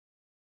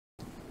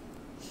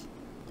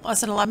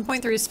Lesson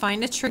 11.3 is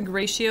find a trig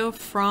ratio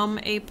from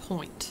a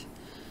point.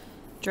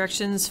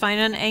 Directions: find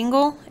an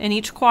angle in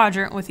each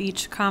quadrant with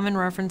each common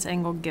reference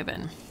angle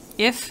given.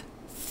 If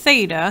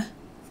theta,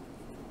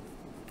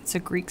 it's a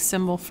Greek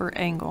symbol for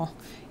angle.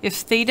 If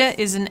theta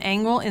is an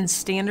angle in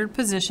standard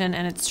position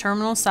and its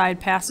terminal side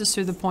passes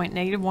through the point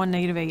 -1,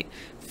 -8,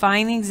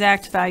 find the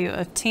exact value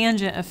of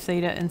tangent of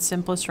theta in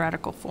simplest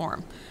radical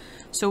form.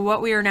 So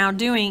what we are now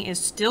doing is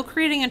still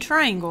creating a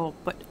triangle,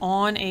 but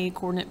on a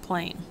coordinate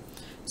plane.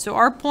 So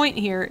our point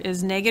here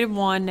is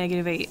 -1,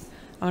 -8.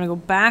 I'm going to go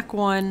back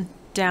 1,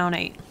 down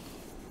 8.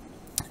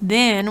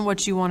 Then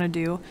what you want to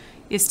do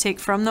is take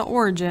from the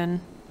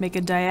origin, make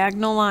a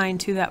diagonal line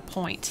to that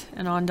point.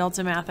 And on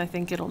Delta Math, I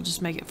think it'll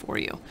just make it for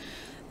you.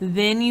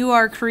 Then you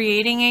are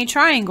creating a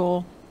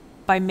triangle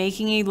by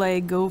making a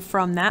leg go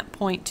from that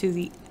point to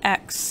the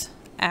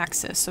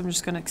x-axis. So I'm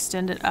just going to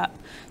extend it up.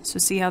 So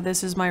see how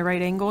this is my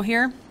right angle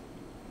here?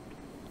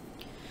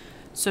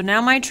 So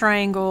now my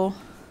triangle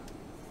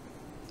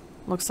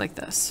looks like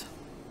this.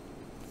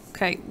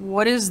 Okay,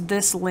 what is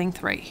this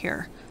length right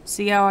here?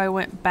 See how I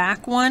went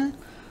back 1?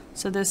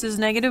 So this is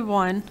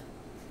 -1.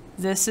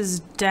 This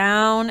is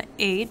down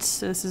 8.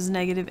 So this is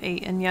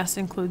 -8. And yes,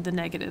 include the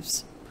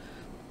negatives.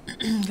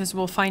 Because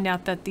we'll find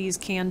out that these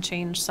can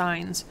change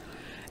signs.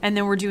 And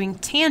then we're doing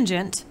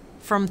tangent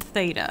from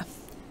theta.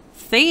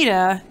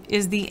 Theta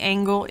is the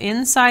angle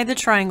inside the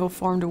triangle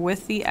formed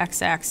with the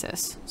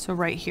x-axis. So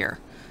right here.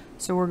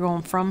 So we're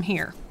going from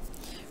here.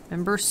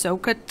 Remember,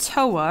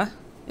 SOHCAHTOA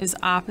is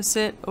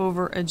opposite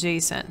over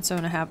adjacent. So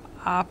I'm going to have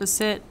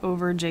opposite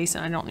over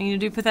adjacent. I don't need to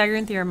do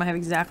Pythagorean theorem. I have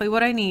exactly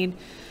what I need.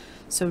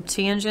 So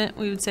tangent,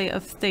 we would say,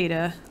 of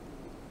theta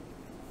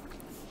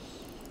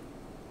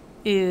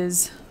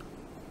is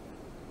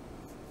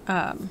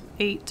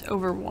 8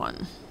 over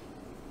 1,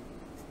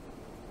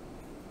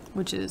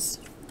 which is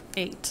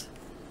 8.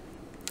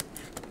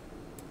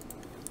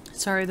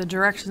 Sorry, the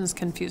directions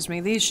confused me.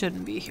 These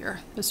shouldn't be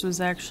here. This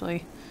was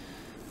actually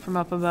from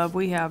up above.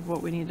 We have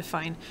what we need to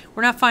find.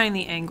 We're not finding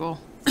the angle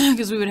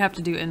because we would have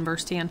to do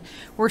inverse tan.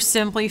 We're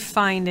simply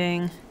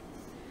finding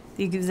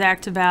the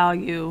exact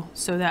value,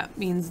 so that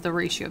means the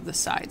ratio of the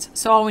sides.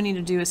 So all we need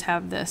to do is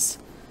have this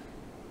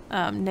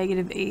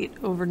 -8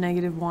 over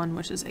 -1,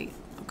 which is 8.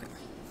 Okay.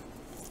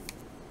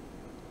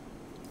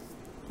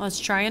 Let's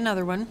try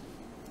another one.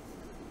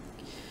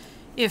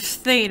 If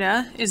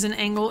theta is an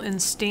angle in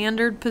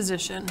standard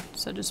position,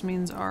 so it just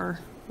means our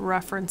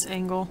reference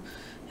angle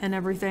and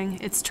everything,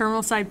 its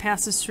terminal side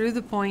passes through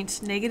the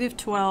point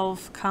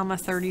 -12,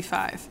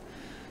 35.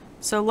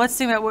 So let's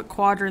think about what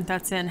quadrant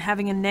that's in.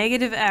 Having a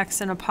negative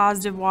x and a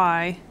positive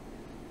y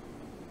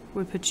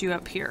would put you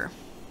up here.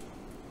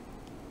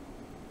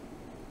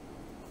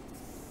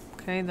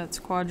 Okay, that's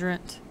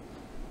quadrant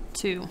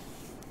 2.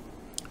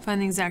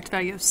 Find the exact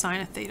value of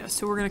sine of theta.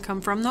 So we're going to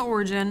come from the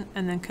origin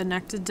and then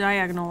connect a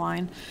diagonal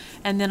line.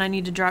 And then I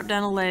need to drop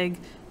down a leg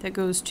that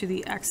goes to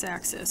the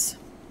x-axis.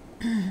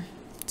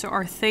 So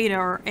our theta,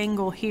 or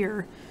angle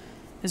here,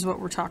 is what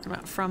we're talking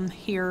about from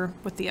here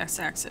with the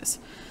x-axis.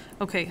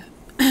 Okay,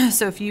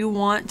 so if you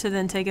want to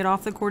then take it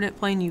off the coordinate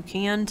plane, you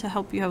can, to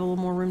help you have a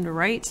little more room to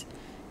write.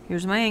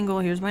 Here's my angle,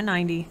 here's my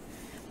 90.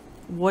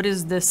 What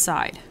is this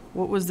side?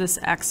 What was this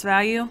x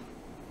value?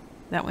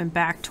 That went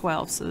back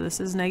 12, so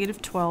this is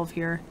 -12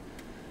 here,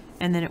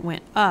 and then it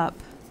went up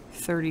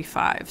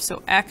 35.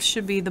 So x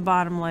should be the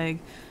bottom leg,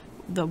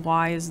 the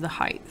y is the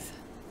height.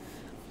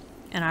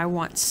 And I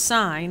want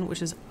sine,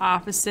 which is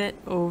opposite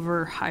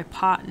over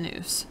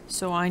hypotenuse.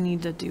 So I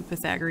need to do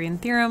Pythagorean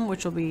theorem,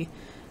 which will be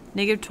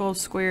 -12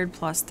 squared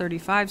plus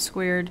 35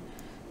 squared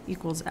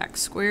equals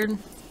x squared.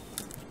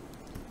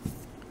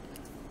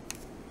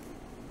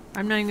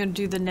 I'm not even going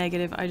to do the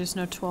negative, I just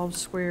know 12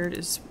 squared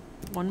is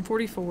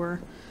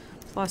 144.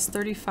 Plus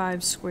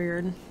 35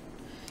 squared,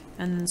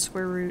 and then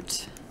square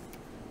root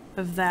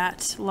of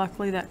that.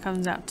 Luckily that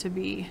comes out to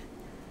be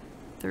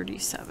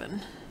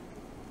 37.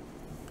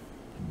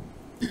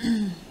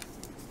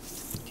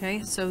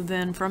 Okay, so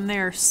then from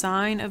there,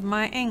 sine of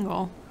my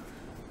angle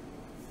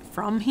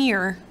from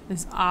here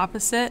is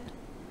opposite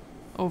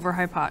over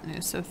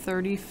hypotenuse. So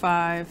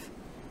 35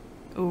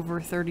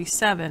 over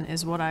 37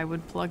 is what I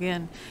would plug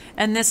in.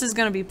 And this is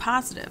going to be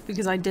positive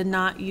because I did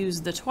not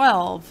use the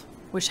 12,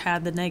 which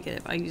had the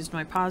negative. I used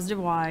my positive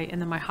y,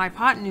 and then my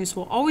hypotenuse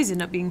will always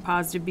end up being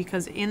positive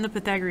because in the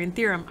Pythagorean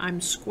theorem,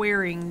 I'm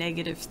squaring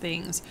negative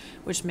things,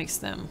 which makes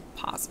them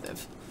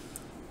positive.